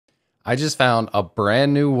I just found a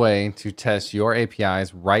brand new way to test your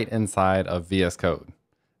APIs right inside of VS Code.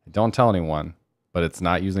 Don't tell anyone, but it's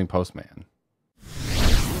not using Postman.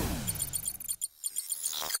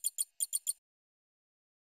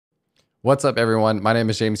 What's up, everyone? My name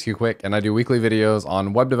is James Q. Quick, and I do weekly videos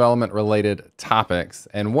on web development related topics.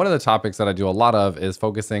 And one of the topics that I do a lot of is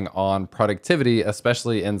focusing on productivity,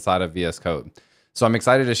 especially inside of VS Code. So I'm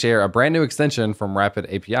excited to share a brand new extension from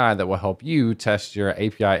RapidAPI that will help you test your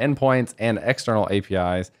API endpoints and external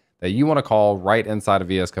APIs that you want to call right inside of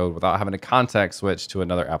VS Code without having to context switch to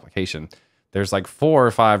another application. There's like 4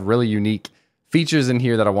 or 5 really unique features in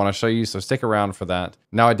here that I want to show you, so stick around for that.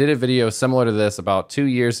 Now, I did a video similar to this about 2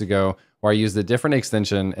 years ago where I used a different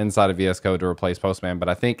extension inside of VS Code to replace Postman, but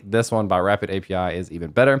I think this one by RapidAPI is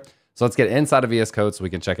even better. So let's get inside of VS Code so we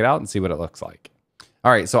can check it out and see what it looks like.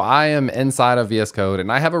 All right, so I am inside of VS Code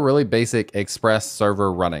and I have a really basic Express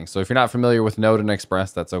server running. So if you're not familiar with Node and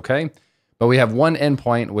Express, that's okay. But we have one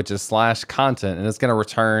endpoint, which is /content, and it's gonna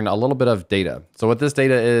return a little bit of data. So what this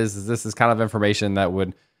data is this is kind of information that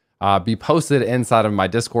would be posted inside of my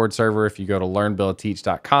Discord server. If you go to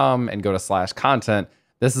learnbuildteach.com and go to /content,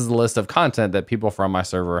 this is the list of content that people from my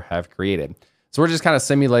server have created. So we're just kind of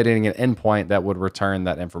simulating an endpoint that would return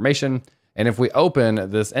that information. And if we open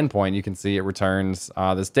this endpoint, you can see it returns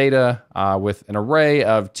this data with an array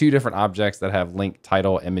of 2 different objects that have link,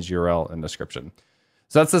 title, image URL, and description.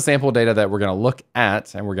 So that's the sample data that we're going to look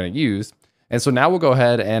at and we're going to use. And so now we'll go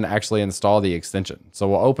ahead and actually install the extension. So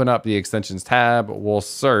we'll open up the extensions tab. We'll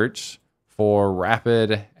search for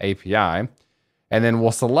RapidAPI, and then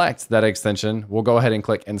we'll select that extension. We'll go ahead and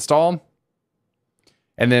click install,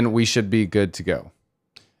 and then we should be good to go.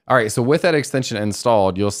 All right, so with that extension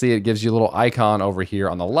installed, you'll see it gives you a little icon over here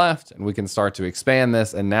on the left, and we can start to expand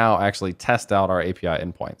this and now actually test out our API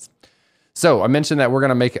endpoints. So I mentioned that we're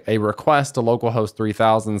gonna make a request to localhost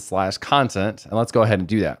 3000 /content, and let's go ahead and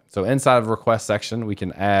do that. So inside of request section, we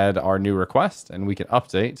can add our new request and we can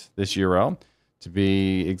update this URL to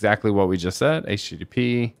be exactly what we just said,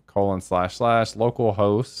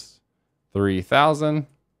 http://localhost 3000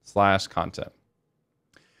 /content.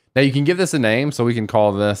 Now you can give this a name, so we can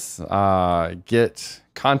call this get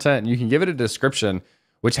content. You can give it a description,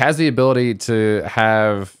 which has the ability to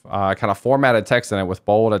have kind of formatted text in it with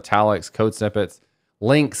bold, italics, code snippets,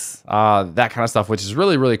 links, that kind of stuff, which is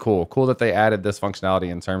really, really cool. Cool that they added this functionality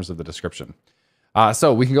in terms of the description.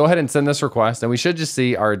 So we can go ahead and send this request, and we should just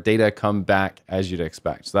see our data come back as you'd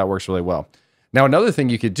expect. So that works really well. Now, another thing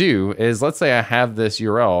you could do is, let's say I have this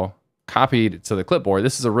URL copied to the clipboard.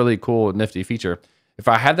 This is a really cool, nifty feature. If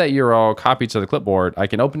I have that URL copied to the clipboard, I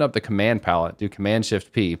can open up the command palette, do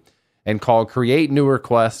Command-Shift-P, and call create new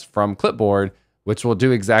request from clipboard, which will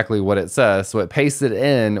do exactly what it says. So it pasted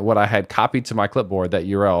in what I had copied to my clipboard, that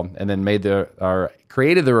URL, and then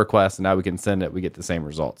created the request, and now we can send it. We get the same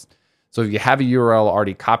results. So if you have a URL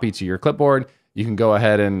already copied to your clipboard, you can go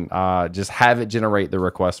ahead and just have it generate the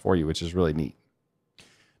request for you, which is really neat.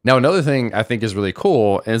 Now, another thing I think is really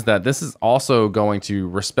cool is that this is also going to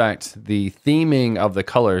respect the theming of the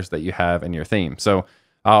colors that you have in your theme. So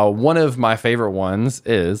one of my favorite ones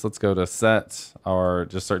is, let's go to set or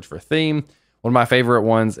just search for theme. One of my favorite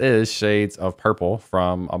ones is Shades of Purple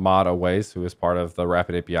from Ahmad Aways, who is part of the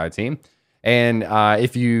RapidAPI team. And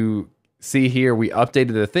if you see here, we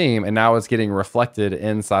updated the theme and now it's getting reflected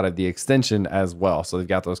inside of the extension as well. So they've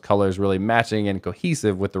got those colors really matching and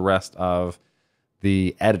cohesive with the rest of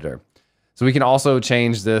the editor. So we can also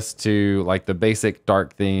change this to like the basic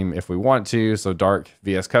dark theme if we want to. So dark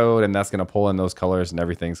VS Code, and that's going to pull in those colors and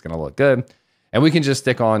everything's going to look good. And we can just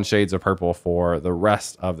stick on Shades of Purple for the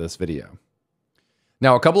rest of this video.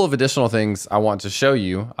 Now, a couple of additional things I want to show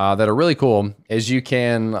you that are really cool is you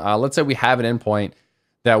can, let's say we have an endpoint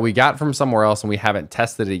that we got from somewhere else and we haven't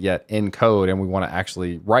tested it yet in code, and we want to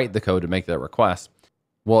actually write the code to make that request.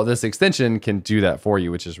 Well, this extension can do that for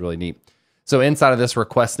you, which is really neat. So inside of this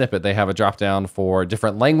request snippet, they have a dropdown for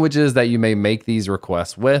different languages that you may make these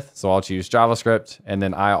requests with. So I'll choose JavaScript, and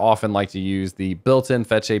then I often like to use the built-in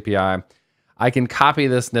fetch API. I can copy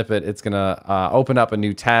this snippet. It's gonna open up a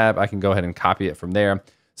new tab. I can go ahead and copy it from there.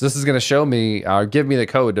 So this is gonna show me, or give me the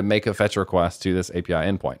code to make a fetch request to this API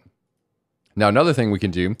endpoint. Now, another thing we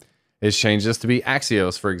can do is change this to be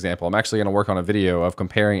Axios, for example. I'm actually gonna work on a video of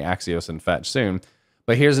comparing Axios and fetch soon.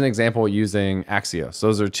 But here's an example using Axios.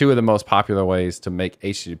 Those are 2 of the most popular ways to make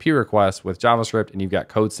HTTP requests with JavaScript, and you've got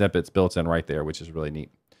code snippets built in right there, which is really neat.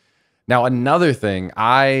 Now, another thing,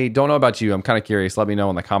 I don't know about you, I'm kind of curious, let me know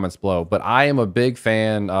in the comments below, but I am a big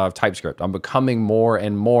fan of TypeScript. I'm becoming more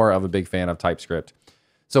and more of a big fan of TypeScript.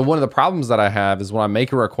 So one of the problems that I have is when I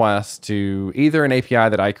make a request to either an API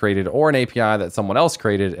that I created or an API that someone else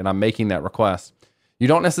created, and I'm making that request, you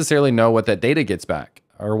don't necessarily know what that data gets back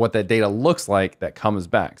or what that data looks like that comes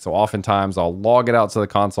back. So oftentimes I'll log it out to the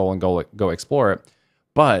console and go explore it.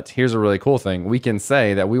 But here's a really cool thing. We can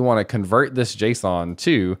say that we want to convert this JSON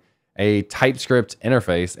to a TypeScript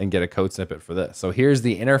interface and get a code snippet for this. So here's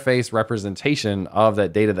the interface representation of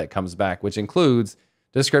that data that comes back, which includes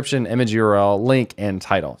description, image URL, link, and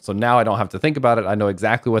title. So now I don't have to think about it. I know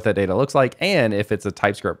exactly what that data looks like. And if it's a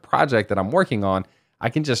TypeScript project that I'm working on, I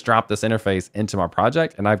can just drop this interface into my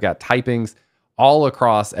project and I've got typings all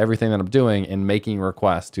across everything that I'm doing in making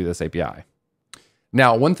requests to this API.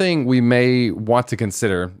 Now, one thing we may want to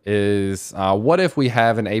consider is what if we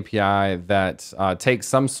have an API that takes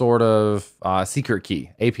some sort of secret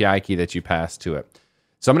key, API key that you pass to it.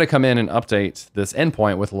 So I'm going to come in and update this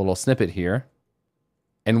endpoint with a little snippet here.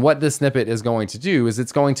 And what this snippet is going to do is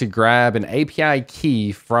it's going to grab an API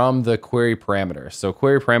key from the query parameters. So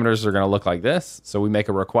query parameters are going to look like this. So we make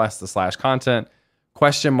a request to /content,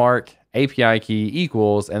 question mark, API key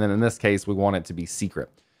equals, and then in this case, we want it to be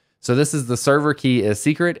secret. So this is the server key is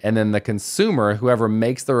secret, and then the consumer, whoever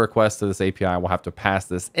makes the request to this API, will have to pass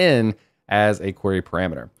this in as a query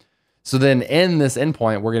parameter. So then in this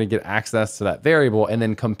endpoint, we're going to get access to that variable and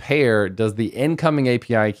then compare, does the incoming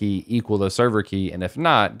API key equal the server key? And if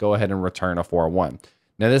not, go ahead and return a 401.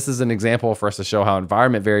 Now, this is an example for us to show how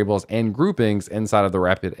environment variables and groupings inside of the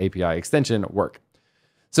RapidAPI extension work.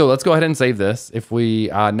 So let's go ahead and save this. If we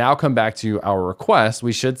now come back to our request,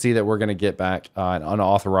 we should see that we're going to get back an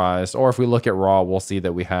unauthorized, or if we look at raw, we'll see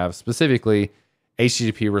that we have specifically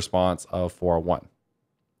HTTP response of 401.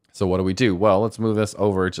 So what do we do? Well, let's move this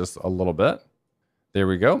over just a little bit. There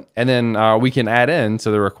we go. And then we can add in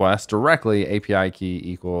to the request directly API key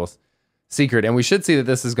equals secret. And we should see that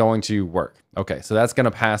this is going to work. Okay, so that's going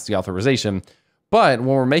to pass the authorization. But when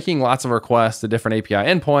we're making lots of requests to different API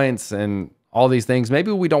endpoints and all these things,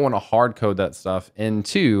 maybe we don't want to hard code that stuff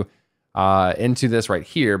into this right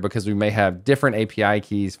here, because we may have different API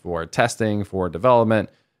keys for testing, for development.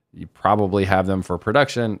 You probably have them for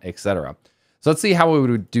production, etc. So let's see how we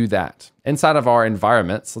would do that. Inside of our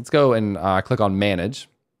environments, let's go and click on Manage.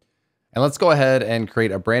 And let's go ahead and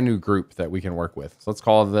create a brand new group that we can work with. So let's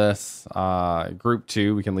call this Group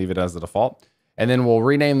 2. We can leave it as the default. And then we'll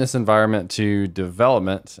rename this environment to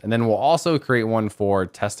Development. And then we'll also create one for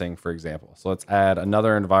testing, for example. So let's add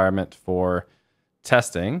another environment for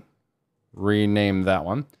testing. Rename that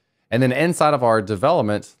one. And then inside of our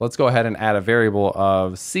development, let's go ahead and add a variable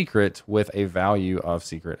of secret with a value of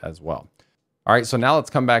secret as well. All right, so now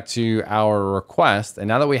let's come back to our request. And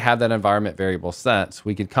now that we have that environment variable set,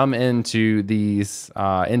 we can come into these,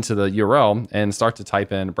 into the URL and start to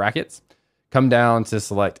type in brackets, come down to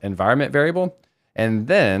select environment variable. And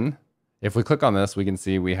then if we click on this, we can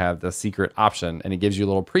see we have the secret option, and it gives you a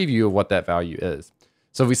little preview of what that value is.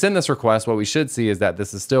 So if we send this request, what we should see is that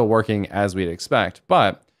this is still working as we'd expect,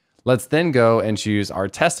 but let's then go and choose our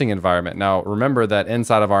testing environment. Now, remember that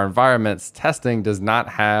inside of our environments, testing does not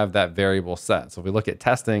have that variable set. So if we look at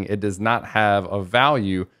testing, it does not have a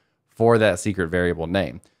value for that secret variable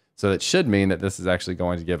name. So it should mean that this is actually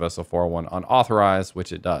going to give us a 401 unauthorized,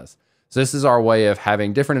 which it does. So this is our way of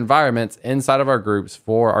having different environments inside of our groups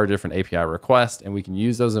for our different API requests. And we can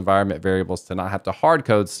use those environment variables to not have to hard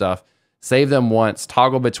code stuff, save them once,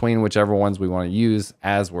 toggle between whichever ones we want to use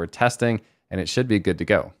as we're testing, and it should be good to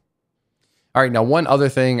go. All right, now one other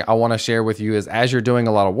thing I want to share with you is as you're doing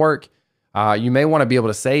a lot of work, you may want to be able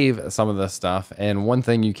to save some of this stuff. And one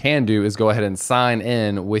thing you can do is go ahead and sign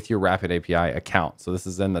in with your RapidAPI account. So this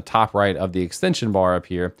is in the top right of the extension bar up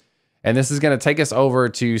here. And this is going to take us over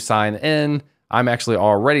to sign in. I'm actually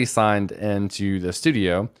already signed into the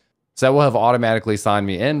studio. So that will have automatically signed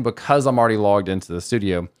me in because I'm already logged into the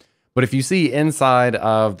studio. But if you see inside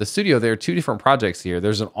of the studio, there are two different projects here.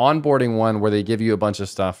 There's an onboarding one where they give you a bunch of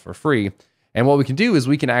stuff for free. And what we can do is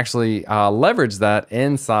we can actually leverage that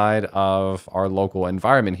inside of our local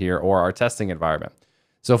environment here, or our testing environment.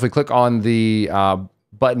 So if we click on the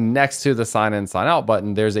button next to the sign in, sign out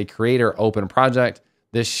button, there's a creator open project.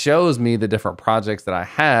 This shows me the different projects that I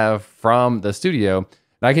have from the studio. And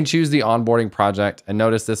I can choose the onboarding project, and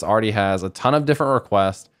notice this already has a ton of different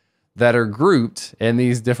requests that are grouped in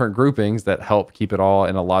these different groupings that help keep it all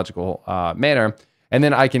in a logical manner. And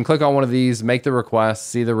then I can click on one of these, make the request,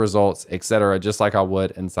 see the results, etc., just like I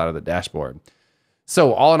would inside of the dashboard.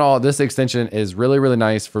 So all in all, this extension is really, really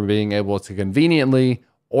nice for being able to conveniently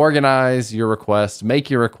organize your requests, make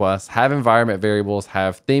your requests, have environment variables,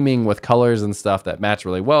 have theming with colors and stuff that match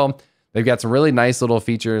really well. They've got some really nice little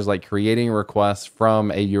features like creating requests from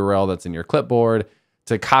a URL that's in your clipboard,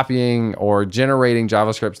 to copying or generating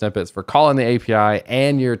JavaScript snippets for calling the API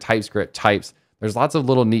and your TypeScript types. There's lots of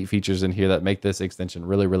little neat features in here that make this extension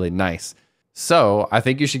really, really nice. So I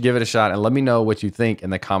think you should give it a shot and let me know what you think in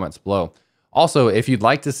the comments below. Also, if you'd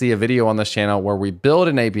like to see a video on this channel where we build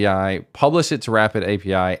an API, publish it to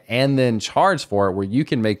RapidAPI, and then charge for it where you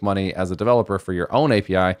can make money as a developer for your own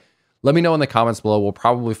API, let me know in the comments below. We'll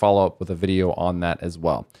probably follow up with a video on that as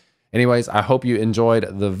well. Anyways, I hope you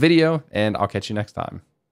enjoyed the video and I'll catch you next time.